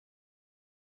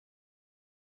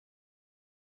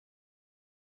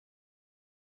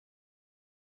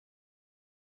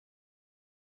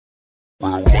Yeah.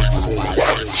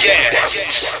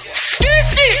 Ski.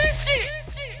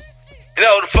 You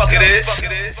know what the fuck it is?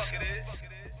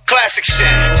 Classic shit.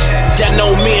 Y'all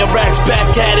know me and Rax back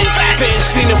at it. Fans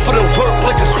feeling for the work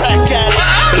like a crack addict.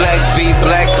 Black V,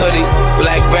 black hoodie,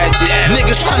 black ratchet.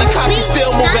 Niggas tryna copy,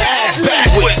 still moving ass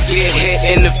backwards. Get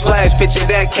hit in the flash, picture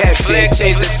that cat shit.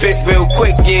 Change the fit real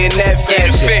quick, yeah, in that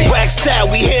fashion.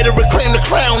 WAXDAT, we here to reclaim the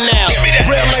crown now.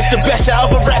 Real life the best, y'all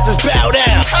other rappers bow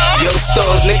down. Yo,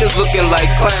 Storez, niggas looking like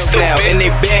clowns now. And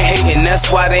they been hating,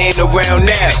 that's why they ain't around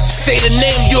now. Say the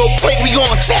name, you'll play, we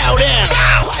gon' chow down.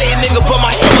 Quiet nigga, but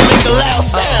my hammer make a loud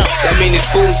sound. That mean it's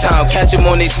food time, catch them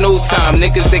on they snooze time.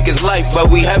 Niggas think it's light,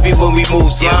 but we heavy when we move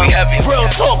slime. Yeah, we heavy. Real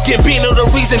talk, get being the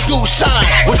reason dudes shine.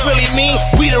 Which really mean,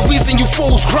 we the reason you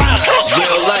fools grind.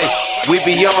 Real life, we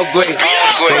beyond great.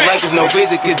 Don't like us no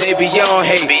reason, cause they beyond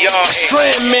hate.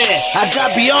 Strand man, I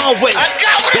got beyond weight.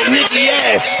 They nigga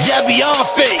ass, yeah, beyond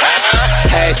fake.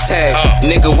 Hashtag,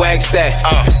 nigga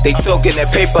WAXDAT. They talking that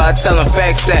paper, I tell them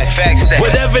facts that.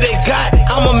 Whatever they got,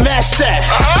 I'ma match that.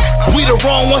 We the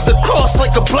wrong ones to cross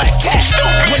like a black cat.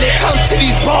 When it comes to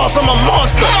these bars, I'm a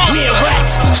monster. Me and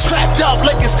Rax, strapped up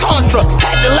like it's Contra.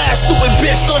 Had the last stupid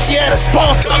bitch, thought she had a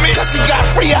sponsor. Cause she got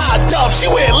free hot dub, she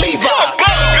wear Levi.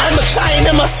 I'm a giant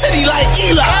in my city like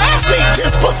Eli. Snake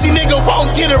this pussy nigga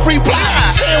won't get a reply.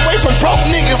 Stay away from broke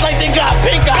niggas like they got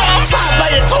pink eye. Slide by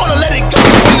your corner, let it go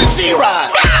from the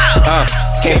G-Ride.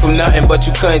 Came from nothing but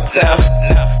you couldn't tell.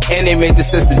 And they made the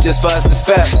system just for us to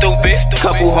fail. Stupid.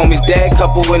 Couple homies dead,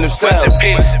 couple in themselves.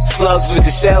 Slugs with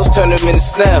the shells, turn them into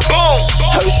snails.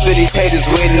 Hurts for these haters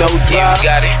with no drive.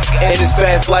 And this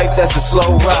fast life, that's a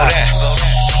slow ride.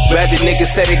 Rather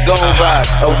niggas said it gon' ride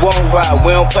or won't ride.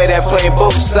 We don't play that, playing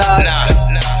both sides.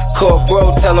 Call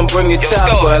bro, tell him bring your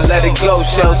chopper. Let it go,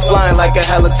 shells flying like a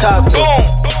helicopter.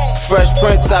 Fresh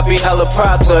Prince, I be hella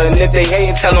proper. And if they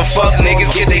hatin', tell them fuck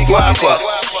niggas, get they guap up.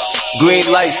 Green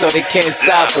light so they can't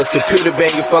stop us. Computer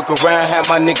banging, fuck around, have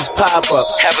my niggas pop up.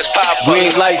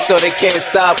 Green light so they can't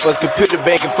stop us. Computer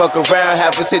banging, fuck around,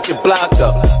 have us hit your block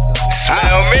up.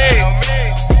 Smell me.